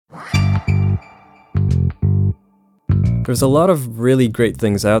There's a lot of really great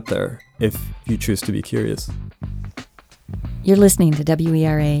things out there if you choose to be curious. You're listening to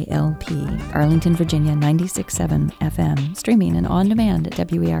WERA LP, Arlington, Virginia, 96.7 FM, streaming and on demand at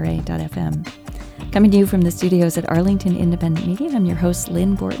WERA.FM. Coming to you from the studios at Arlington Independent Media, I'm your host,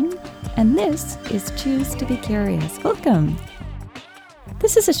 Lynn Borton, and this is Choose to be Curious. Welcome.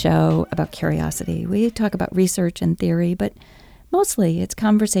 This is a show about curiosity. We talk about research and theory, but mostly it's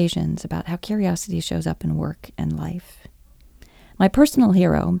conversations about how curiosity shows up in work and life. My personal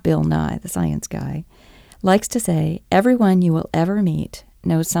hero, Bill Nye, the science guy, likes to say, everyone you will ever meet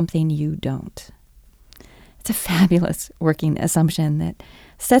knows something you don't. It's a fabulous working assumption that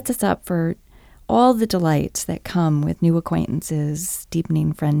sets us up for all the delights that come with new acquaintances,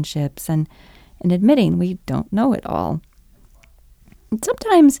 deepening friendships, and admitting we don't know it all. And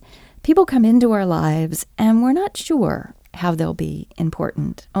sometimes people come into our lives and we're not sure how they'll be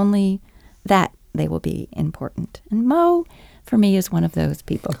important, only that they will be important. And Mo, for me, is one of those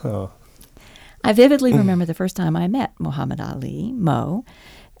people. Oh. I vividly remember the first time I met Muhammad Ali, Mo,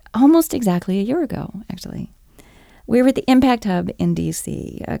 almost exactly a year ago, actually. We were at the Impact Hub in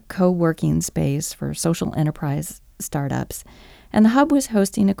D.C., a co-working space for social enterprise startups, and the hub was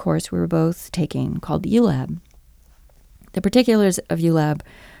hosting a course we were both taking called ULab. The particulars of ULab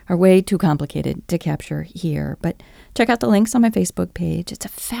are way too complicated to capture here, but check out the links on my Facebook page. It's a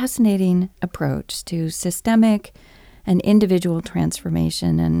fascinating approach to systemic and individual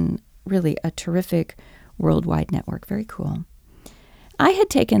transformation and really a terrific worldwide network. Very cool. I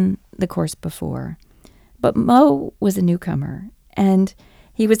had taken the course before, but Mo was a newcomer, and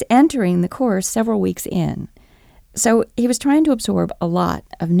he was entering the course several weeks in. So he was trying to absorb a lot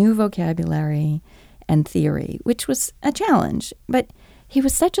of new vocabulary and theory, which was a challenge. But he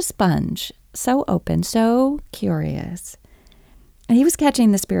was such a sponge, so open, so curious. And he was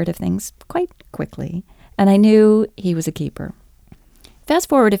catching the spirit of things quite quickly, and I knew he was a keeper. Fast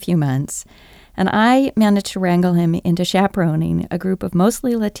forward a few months, and I managed to wrangle him into chaperoning a group of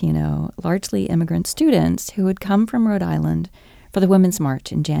mostly Latino, largely immigrant students who had come from Rhode Island for the Women's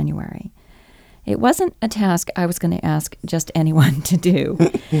March in January. It wasn't a task I was going to ask just anyone to do,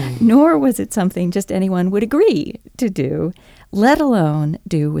 nor was it something just anyone would agree to do, let alone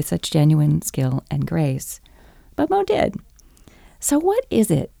do with such genuine skill and grace. But Mo did. So what is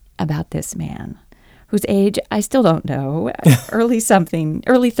it about this man, whose age I still don't know, early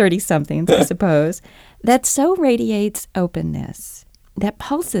 30-somethings, I suppose, that so radiates openness, that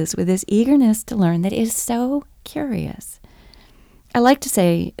pulses with this eagerness to learn, that is so curious? I like to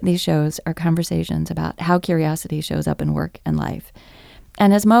say these shows are conversations about how curiosity shows up in work and life.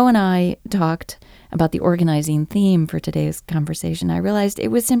 And as Mo and I talked about the organizing theme for today's conversation, I realized it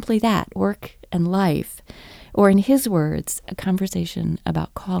was simply that, work and life, or in his words, a conversation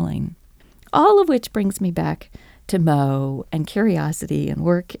about calling. All of which brings me back to Mo and curiosity and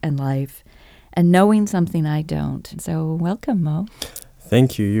work and life and knowing something I don't. So welcome, Mo.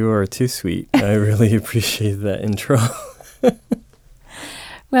 Thank you. You are too sweet. I really appreciate that intro.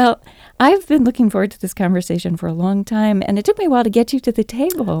 Well, I've been looking forward to this conversation for a long time, and it took me a while to get you to the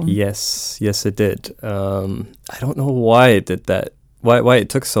table. Yes, it did. I don't know why it did that, why it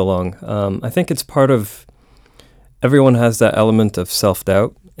took so long. I think it's part of, everyone has that element of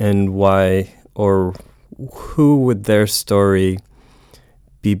self-doubt and why or who would their story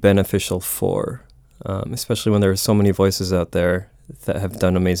be beneficial for, especially when there are so many voices out there that have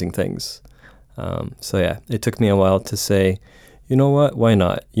done amazing things. So yeah, it took me a while to say, you know what, why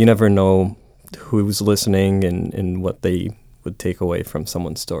not? You never know who's listening and what they would take away from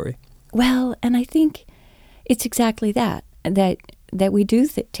someone's story. Well, and I think it's exactly that we do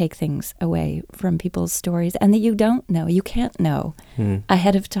take things away from people's stories, and that you don't know, you can't know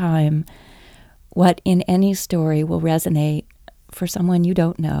ahead of time what in any story will resonate for someone you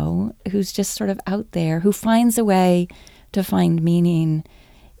don't know, who's just sort of out there, who finds a way to find meaning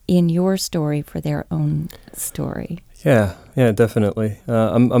in your story for their own story. Yeah, definitely.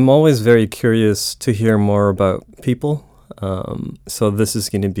 I'm always very curious to hear more about people. So this is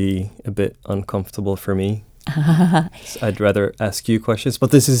going to be a bit uncomfortable for me. I'd rather ask you questions, but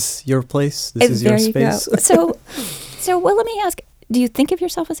this is your place. This is your space. So well, let me ask, do you think of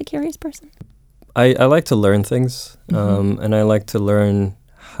yourself as a curious person? I like to learn things, and I like to learn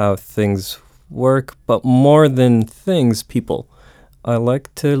how things work, but more than things, people. I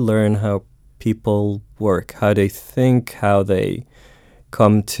like to learn how people work, how they think, how they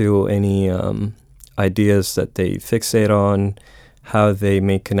come to any ideas that they fixate on, how they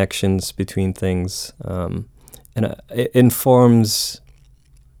make connections between things, and it informs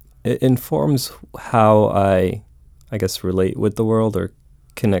how I guess relate with the world or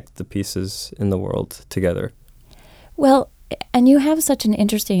connect the pieces in the world together. Well, and you have such an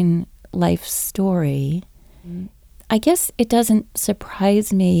interesting life story. I guess it doesn't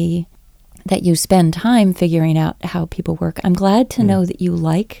surprise me that you spend time figuring out how people work. I'm glad to know that you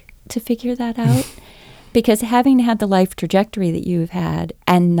like to figure that out, because having had the life trajectory that you've had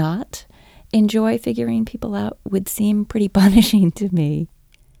and not enjoy figuring people out would seem pretty punishing to me.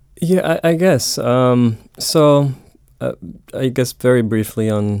 Yeah, I guess. I guess very briefly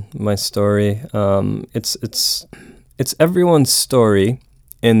on my story, it's everyone's story,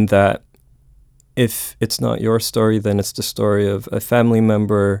 in that if it's not your story, then it's the story of a family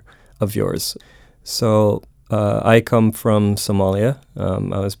member of yours. So I come from Somalia.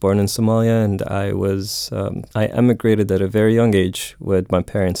 I was born in Somalia, and I emigrated at a very young age with my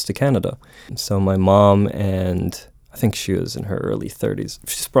parents to Canada. So my mom, and I think she was in her early 30s.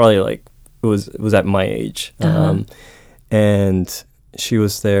 She's probably like it was at my age, and she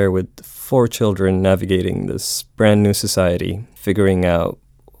was there with 4 children, navigating this brand new society, figuring out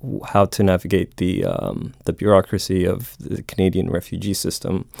how to navigate the bureaucracy of the Canadian refugee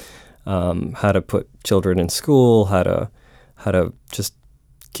system, how to put children in school, how to just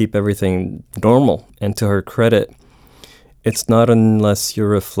keep everything normal. And to her credit, it's not unless you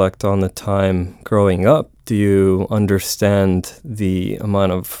reflect on the time growing up do you understand the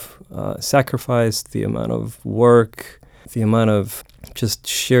amount of sacrifice, the amount of work, the amount of just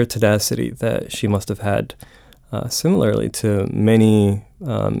sheer tenacity that she must have had, similarly to many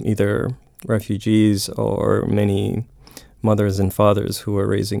either refugees or many mothers and fathers who are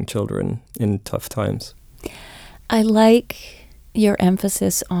raising children in tough times. I like your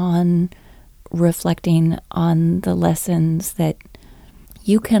emphasis on reflecting on the lessons that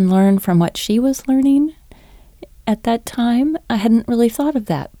you can learn from what she was learning at that time. I hadn't really thought of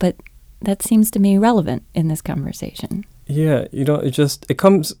that, but that seems to me relevant in this conversation. Yeah, it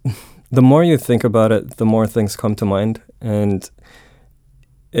comes, the more you think about it, the more things come to mind. And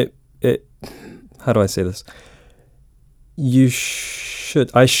how do I say this?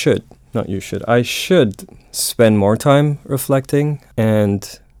 I should spend more time reflecting.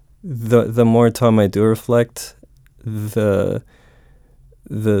 And the more time I do reflect, the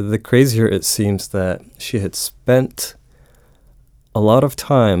crazier it seems that she had spent a lot of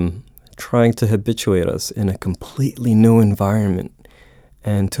time trying to habituate us in a completely new environment.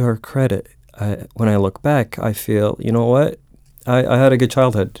 And to her credit, when I look back, I feel, you know what? I had a good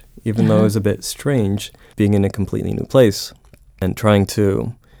childhood, even though it was a bit strange being in a completely new place and trying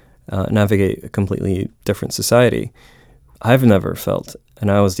to navigate a completely different society. I've never felt,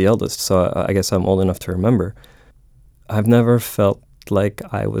 and I was the eldest, so I guess I'm old enough to remember, I've never felt like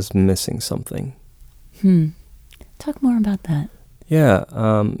I was missing something. Talk more about that. Yeah,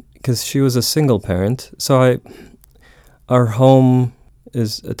 because she was a single parent. So our home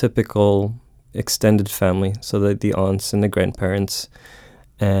is a typical extended family, so the aunts and the grandparents.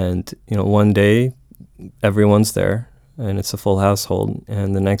 And, one day everyone's there and it's a full household.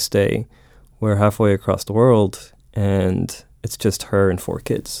 And the next day we're halfway across the world and it's just her and 4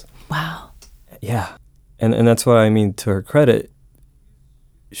 kids. Wow. Yeah. And that's what I mean, to her credit,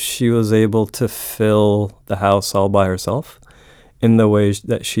 she was able to fill the house all by herself in the way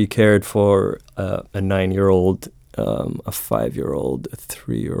that she cared for a 9-year-old, a 5-year-old, a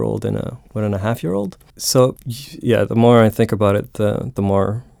 3-year-old, and a 1.5-year-old. So, yeah, the more I think about it, the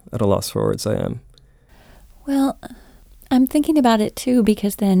more at a loss for words I am. Well, I'm thinking about it too,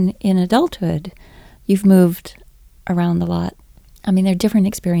 because then in adulthood, you've moved around a lot. I mean, they're different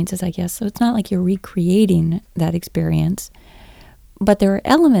experiences, I guess, so it's not like you're recreating that experience. But there are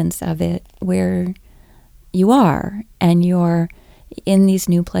elements of it where you are, and you're in these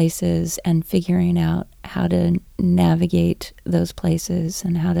new places and figuring out how to navigate those places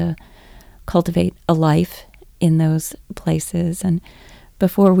and how to cultivate a life in those places. And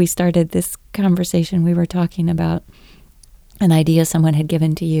before we started this conversation, we were talking about an idea someone had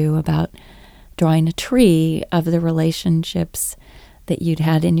given to you about drawing a tree of the relationships that you'd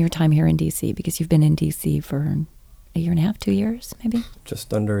had in your time here in D.C., because you've been in D.C. for a year and a half, 2 years, maybe?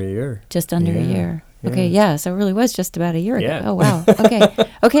 Just under a year. Just under a year. Yeah. Okay, yeah, so it really was just about a year ago. Yeah. Oh, wow.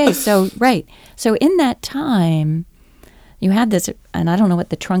 Okay, so, right. So in that time, you had this, and I don't know what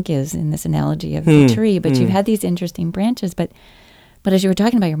the trunk is in this analogy of the tree, but you had these interesting branches. But as you were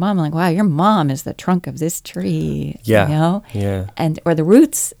talking about your mom, I'm like, wow, your mom is the trunk of this tree. Yeah. Yeah. Or the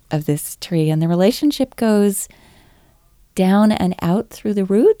roots of this tree. And the relationship goes down and out through the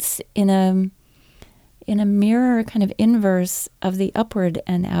roots in a mirror kind of inverse of the upward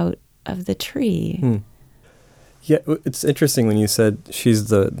and out of the tree. Yeah, it's interesting when you said she's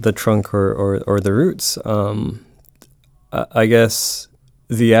the trunk or the roots. I guess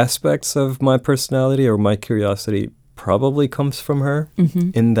the aspects of my personality or my curiosity probably comes from her,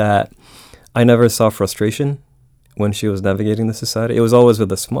 in that I never saw frustration when she was navigating the society. It was always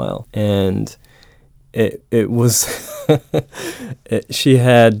with a smile, and it was she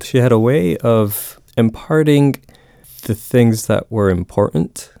had a way of imparting the things that were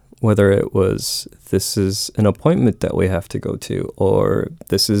important, whether it was, this is an appointment that we have to go to, or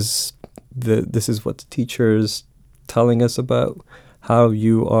this is what the teacher's telling us about how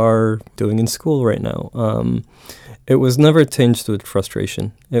you are doing in school right now. It was never tinged with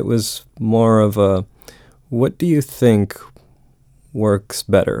frustration. It was more of a, what do you think works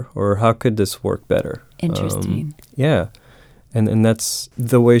better, or how could this work better? Interesting. Yeah. And that's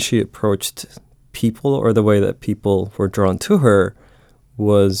the way she approached people, or the way that people were drawn to her,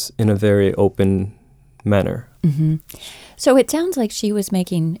 was in a very open manner. So it sounds like she was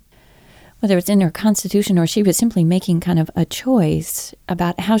making, whether it's in her constitution or she was simply making kind of a choice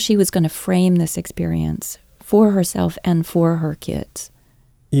about how she was going to frame this experience for herself and for her kids.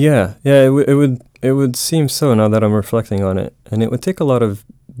 Yeah, it would seem so now that I'm reflecting on it. And it would take a lot of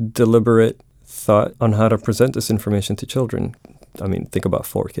deliberate thought on how to present this information to children. I mean, think about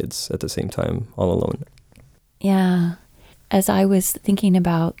 4 kids at the same time, all alone. Yeah. As I was thinking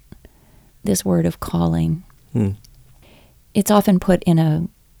about this word of calling, it's often put in a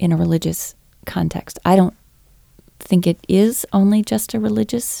religious context. I don't think it is only just a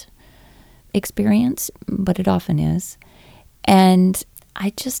religious experience, but it often is. And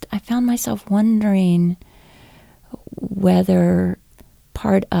I found myself wondering whether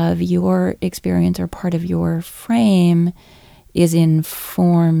part of your experience or part of your frame is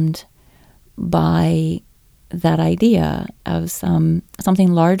informed by that idea of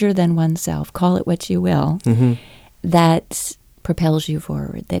something larger than oneself, call it what you will, that propels you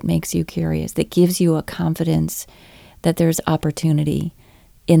forward, that makes you curious, that gives you a confidence that there's opportunity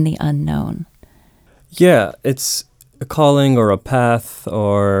in the unknown. Yeah, it's a calling or a path,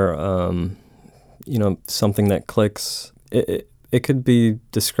 or something that clicks. It could be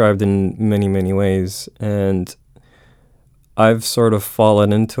described in many, many ways, and I've sort of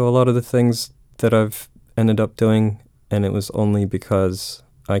fallen into a lot of the things that I've ended up doing, and it was only because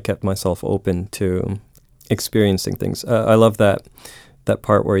I kept myself open to experiencing things. I love that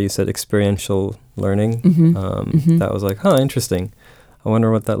part where you said experiential learning. That was like, interesting. I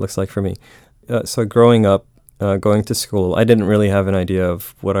wonder what that looks like for me. So growing up, going to school, I didn't really have an idea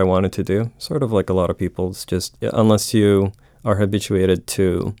of what I wanted to do. Sort of like a lot of people, it's just, unless you are habituated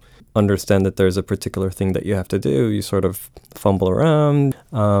to understand that there's a particular thing that you have to do, you sort of fumble around.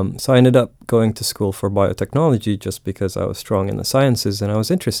 So I ended up going to school for biotechnology just because I was strong in the sciences and I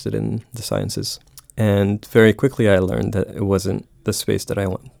was interested in the sciences. And very quickly I learned that it wasn't the space that I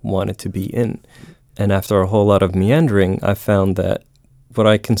wanted to be in. And after a whole lot of meandering, I found that what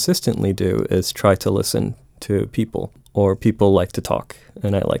I consistently do is try to listen to people, or people like to talk,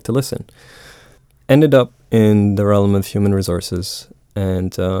 and I like to listen. Ended up in the realm of human resources,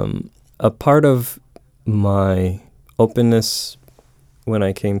 and a part of my openness when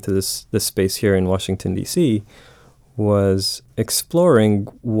I came to this space here in Washington, D.C., was exploring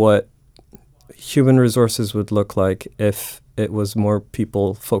what human resources would look like if it was more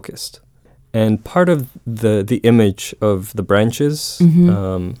people-focused. And part of the image of the branches,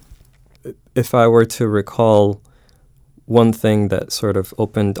 if I were to recall, one thing that sort of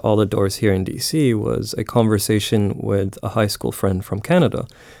opened all the doors here in DC was a conversation with a high school friend from Canada.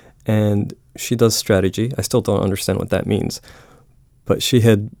 And she does strategy. I still don't understand what that means. But she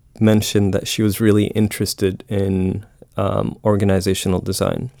had mentioned that she was really interested in organizational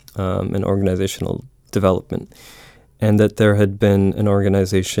design and organizational development. And that there had been an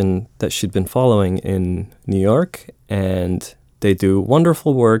organization that she'd been following in New York, and they do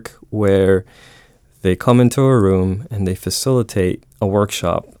wonderful work where they come into a room and they facilitate a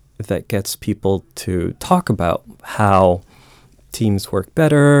workshop that gets people to talk about how teams work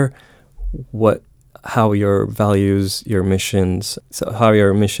better, how your values, your missions, so how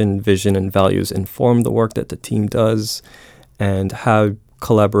your mission, vision, and values inform the work that the team does, and how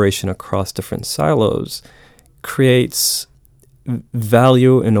collaboration across different silos creates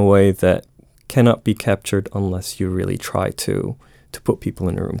value in a way that cannot be captured unless you really try to put people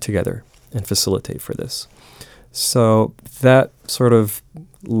in a room together and facilitate for this. So that sort of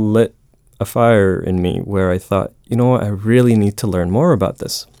lit a fire in me where I thought, you know what, I really need to learn more about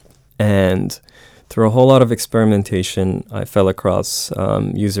this. And through a whole lot of experimentation, I fell across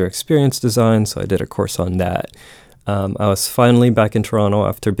user experience design, so I did a course on that. I was finally back in Toronto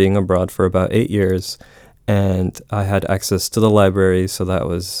after being abroad for about 8 years, and I had access to the library, so that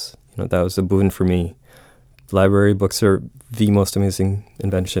was a boon for me. Library books are the most amazing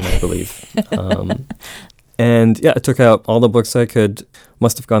invention, I believe. And yeah, I took out all the books I could.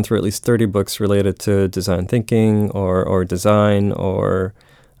 Must have gone through at least 30 books related to design thinking or design or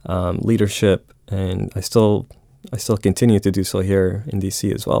leadership. And I still continue to do so here in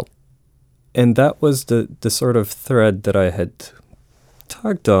DC as well. And that was the sort of thread that I had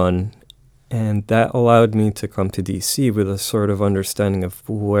tugged on. And that allowed me to come to DC with a sort of understanding of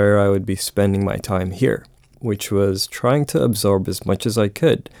where I would be spending my time here, which was trying to absorb as much as I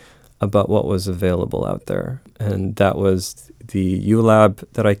could about what was available out there. And that was the ULab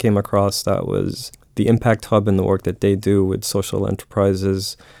that I came across. That was the Impact Hub and the work that they do with social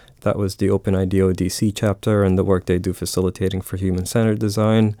enterprises. That was the OpenIDEO DC chapter and the work they do facilitating for human-centered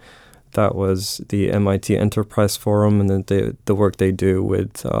design. That was the MIT Enterprise Forum and the work they do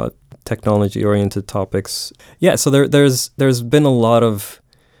with technology-oriented topics. Yeah, so there's a lot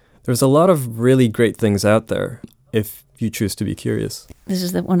of really great things out there if you choose to be curious. This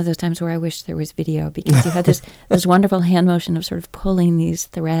is one of those times where I wish there was video, because you had this wonderful hand motion of sort of pulling these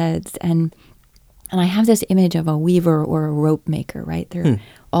threads, and I have this image of a weaver or a rope maker, right? There are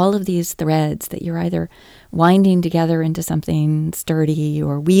all of these threads that you're either winding together into something sturdy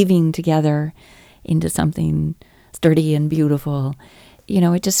or weaving together into something sturdy and beautiful.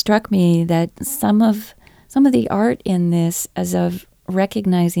 It just struck me that some of the art in this, as of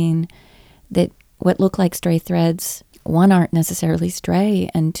recognizing that what look like stray threads, one, aren't necessarily stray,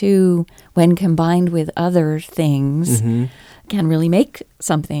 and two, when combined with other things, can really make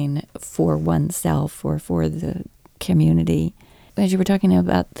something for oneself or for the community. As you were talking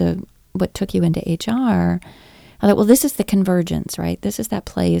about what took you into HR, I thought, well, this is the convergence, right? This is that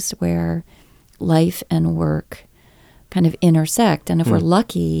place where life and work kind of intersect. And if we're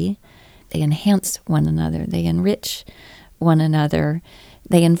lucky, they enhance one another. They enrich one another.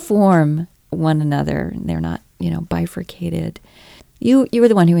 They inform one another. They're not, bifurcated. You were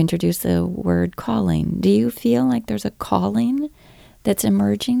the one who introduced the word calling. Do you feel like there's a calling that's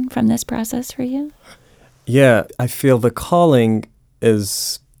emerging from this process for you? Yeah, I feel the calling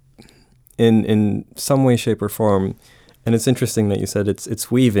is in some way, shape, or form. And it's interesting that you said it's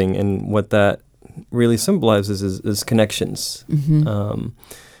weaving, and what that really symbolizes is connections.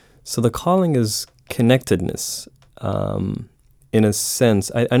 So the calling is connectedness. In a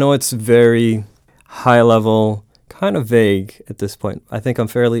sense, I know it's very high level, kind of vague at this point. I think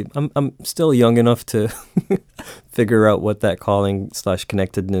I'm still young enough to figure out what that calling /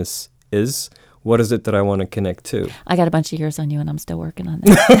 connectedness is. What is it that I want to connect to? I got a bunch of years on you, and I'm still working on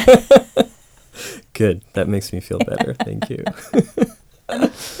that. Good. That makes me feel better. Thank you.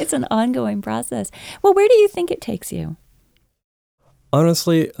 It's an ongoing process. Well, where do you think it takes you?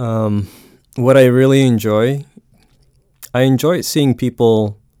 Honestly, what I really enjoy, I enjoy seeing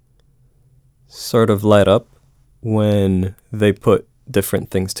people sort of light up when they put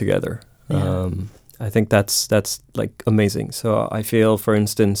different things together. Yeah. I think that's like amazing. So I feel, for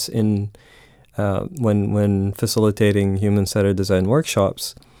instance, in when facilitating human-centered design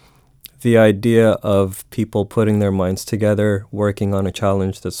workshops, the idea of people putting their minds together, working on a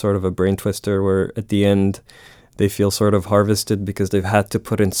challenge that's sort of a brain twister, where at the end they feel sort of harvested because they've had to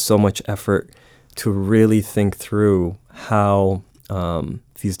put in so much effort to really think through how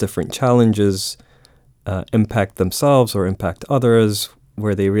these different challenges impact themselves or impact others,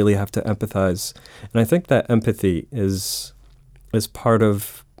 where they really have to empathize. And I think that empathy is part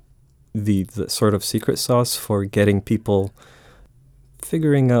of the sort of secret sauce for getting people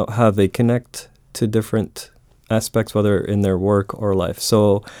figuring out how they connect to different aspects, whether in their work or life.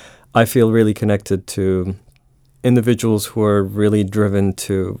 So I feel really connected to individuals who are really driven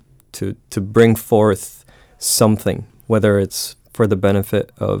to bring forth something, whether it's for the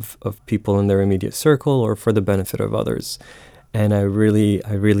benefit of people in their immediate circle or for the benefit of others. And I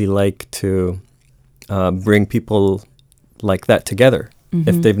really like to bring people like that together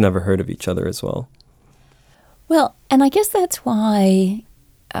if they've never heard of each other as well. Well, and I guess that's why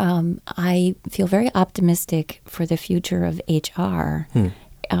I feel very optimistic for the future of HR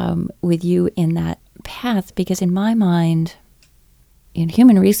with you in that path, because in my mind, in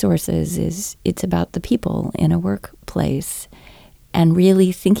human resources it's about the people in a workplace, and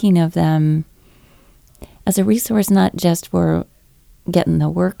really thinking of them as a resource not just for getting the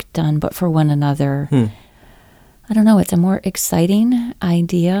work done, but for one another. I don't know, it's a more exciting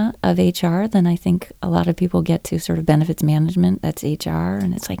idea of HR than I think a lot of people get to sort of benefits management. That's HR.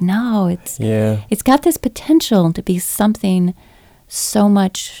 And it's like, no, it's got this potential to be something so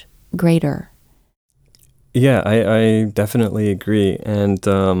much greater. Yeah, I definitely agree. And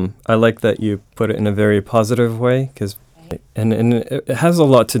I like that you put it in a very positive way, because and it has a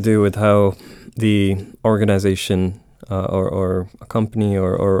lot to do with how the organization or a company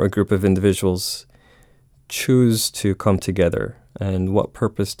or a group of individuals choose to come together and what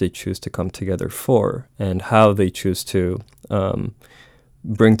purpose they choose to come together for and how they choose to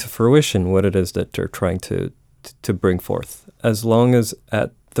bring to fruition what it is that they're trying to bring forth. As long as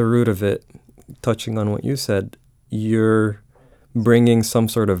at the root of it, touching on what you said, you're bringing some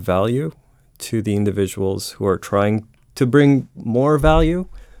sort of value to the individuals who are trying to bring more value,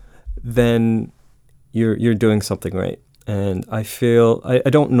 then you're doing something right. And I feel, I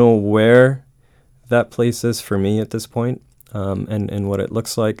don't know where that place is for me at this point, and what it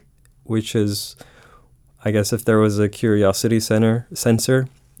looks like, which is, I guess if there was a curiosity sensor,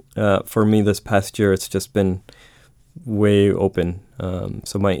 for me this past year, it's just been way open.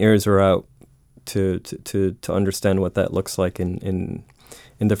 So my ears are out to understand what that looks like in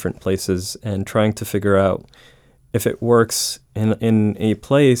different places, and trying to figure out if it works in a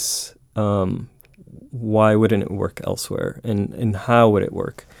place, why wouldn't it work elsewhere, and how would it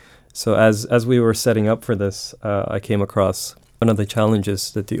work? So as we were setting up for this, I came across one of the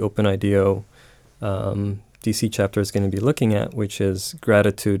challenges that the Open IDEO DC chapter is going to be looking at, which is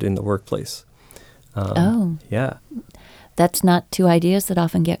gratitude in the workplace. Yeah. That's not two ideas that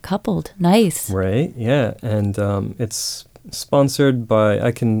often get coupled. Nice. Right, yeah. And it's sponsored by,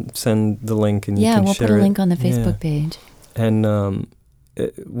 I can send the link and you can share it. Yeah, we'll put a link on the Facebook page. And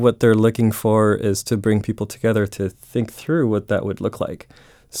what they're looking for is to bring people together to think through what that would look like.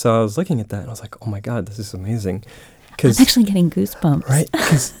 So I was looking at that and I was like, oh my God, this is amazing. I'm actually getting goosebumps. Right,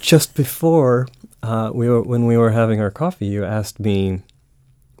 because just before when we were having our coffee, you asked me,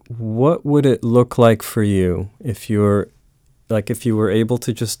 what would it look like for you if you were able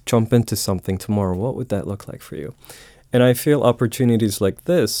to just jump into something tomorrow? What would that look like for you? And I feel opportunities like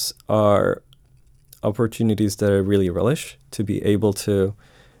this are opportunities that I really relish, to be able to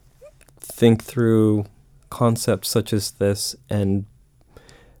think through concepts such as this, and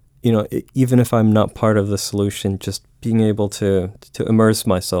even if I'm not part of the solution, just being able to immerse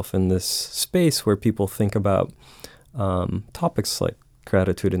myself in this space where people think about topics like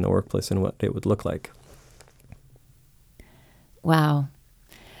gratitude in the workplace and what it would look like. Wow.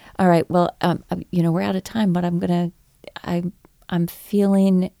 All right. Well, we're out of time, but I'm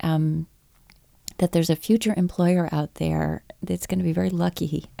feeling that there's a future employer out there that's going to be very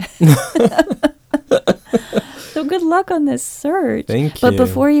lucky. So good luck on this search. Thank you. But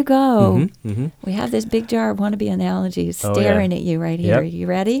before you go, we have this big jar of wannabe analogies staring at you right here. Yep. You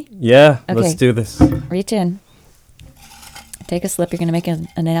ready? Yeah, okay. Let's do this. Reach in. Take a slip. You're going to make an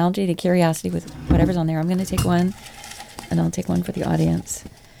analogy to curiosity with whatever's on there. I'm going to take one, and I'll take one for the audience.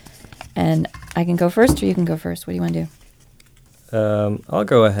 And I can go first, or you can go first. What do you want to do? I'll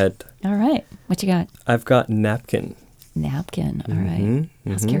go ahead. All right. What you got? I've got napkin. Napkin. All right.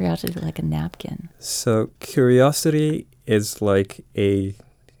 How's curiosity like a napkin? So curiosity is like a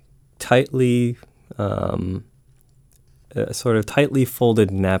tightly, sort of tightly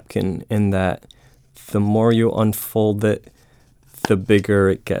folded napkin, in that the more you unfold it, the bigger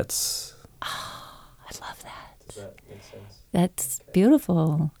it gets. Oh, I love that. Does that make sense? That's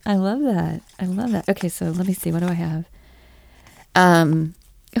beautiful. I love that. Okay, so let me see. What do I have?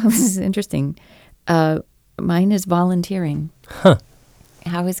 This is interesting. Mine is volunteering. Huh.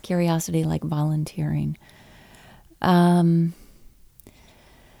 How is curiosity like volunteering?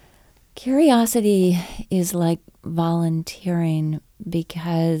 Curiosity is like volunteering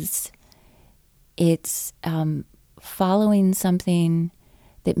because it's following something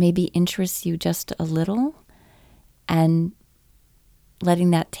that maybe interests you just a little and letting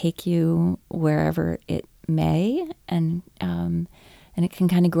that take you wherever it may, and it can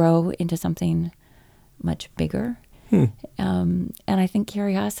kind of grow into something much bigger. And I think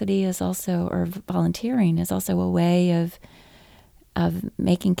curiosity is also, or volunteering is also, a way of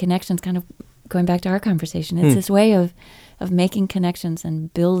making connections, kind of going back to our conversation. It's this way of making connections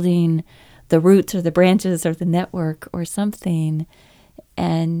and building the roots or the branches or the network or something,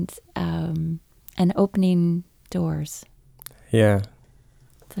 and opening doors. Yeah.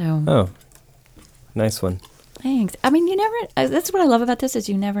 So. Oh, nice one. Thanks. I mean, that's what I love about this, is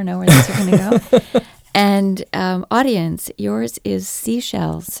you never know where this is going to go. And audience, yours is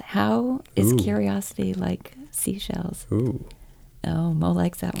seashells. How is curiosity like seashells? Ooh. Oh, Mo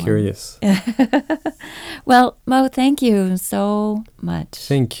likes that one. Curious. Well, Mo, thank you so much.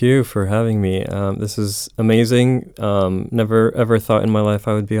 Thank you for having me. This is amazing. Never ever thought in my life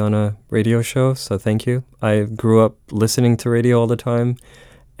I would be on a radio show, so thank you. I grew up listening to radio all the time,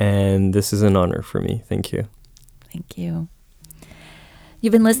 and this is an honor for me. Thank you. Thank you.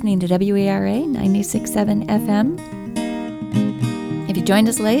 You've been listening to WERA 96.7 FM. If you joined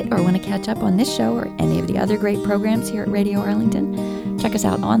us late or want to catch up on this show or any of the other great programs here at Radio Arlington, Check us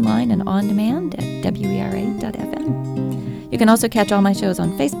out online and on demand at wera.fm. You can also catch all my shows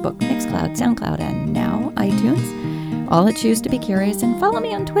on Facebook, Mixcloud, SoundCloud, and now iTunes. All at Choose to Be Curious, and follow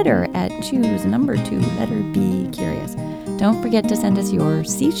me on Twitter at choose2BeCurious. Don't forget to send us your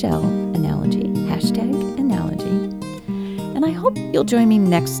seashell analogy, #analogy. And I hope you'll join me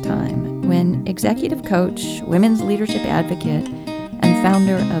next time when executive coach, women's leadership advocate, and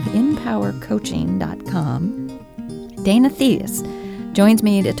founder of InPowerCoaching.com, Dana Theus, joins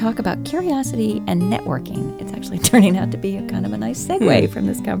me to talk about curiosity and networking. It's actually turning out to be a kind of a nice segue from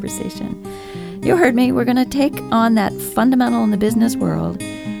this conversation. You heard me. We're going to take on that fundamental in the business world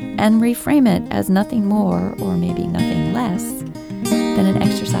and reframe it as nothing more, or maybe nothing less, than an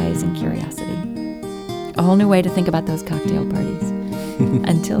exercise in curiosity. A whole new way to think about those cocktail parties.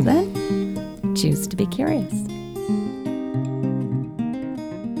 Until then, choose to be curious.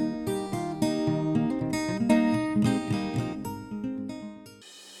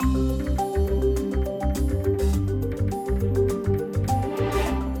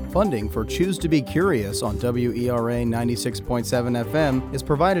 Funding for Choose to Be Curious on WERA 96.7 FM is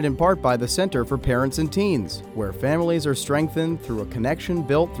provided in part by the Center for Parents and Teens, where families are strengthened through a connection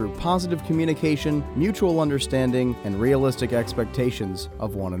built through positive communication, mutual understanding, and realistic expectations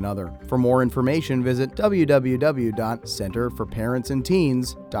of one another. For more information, visit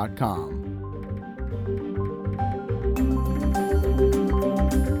www.centerforparentsandteens.com.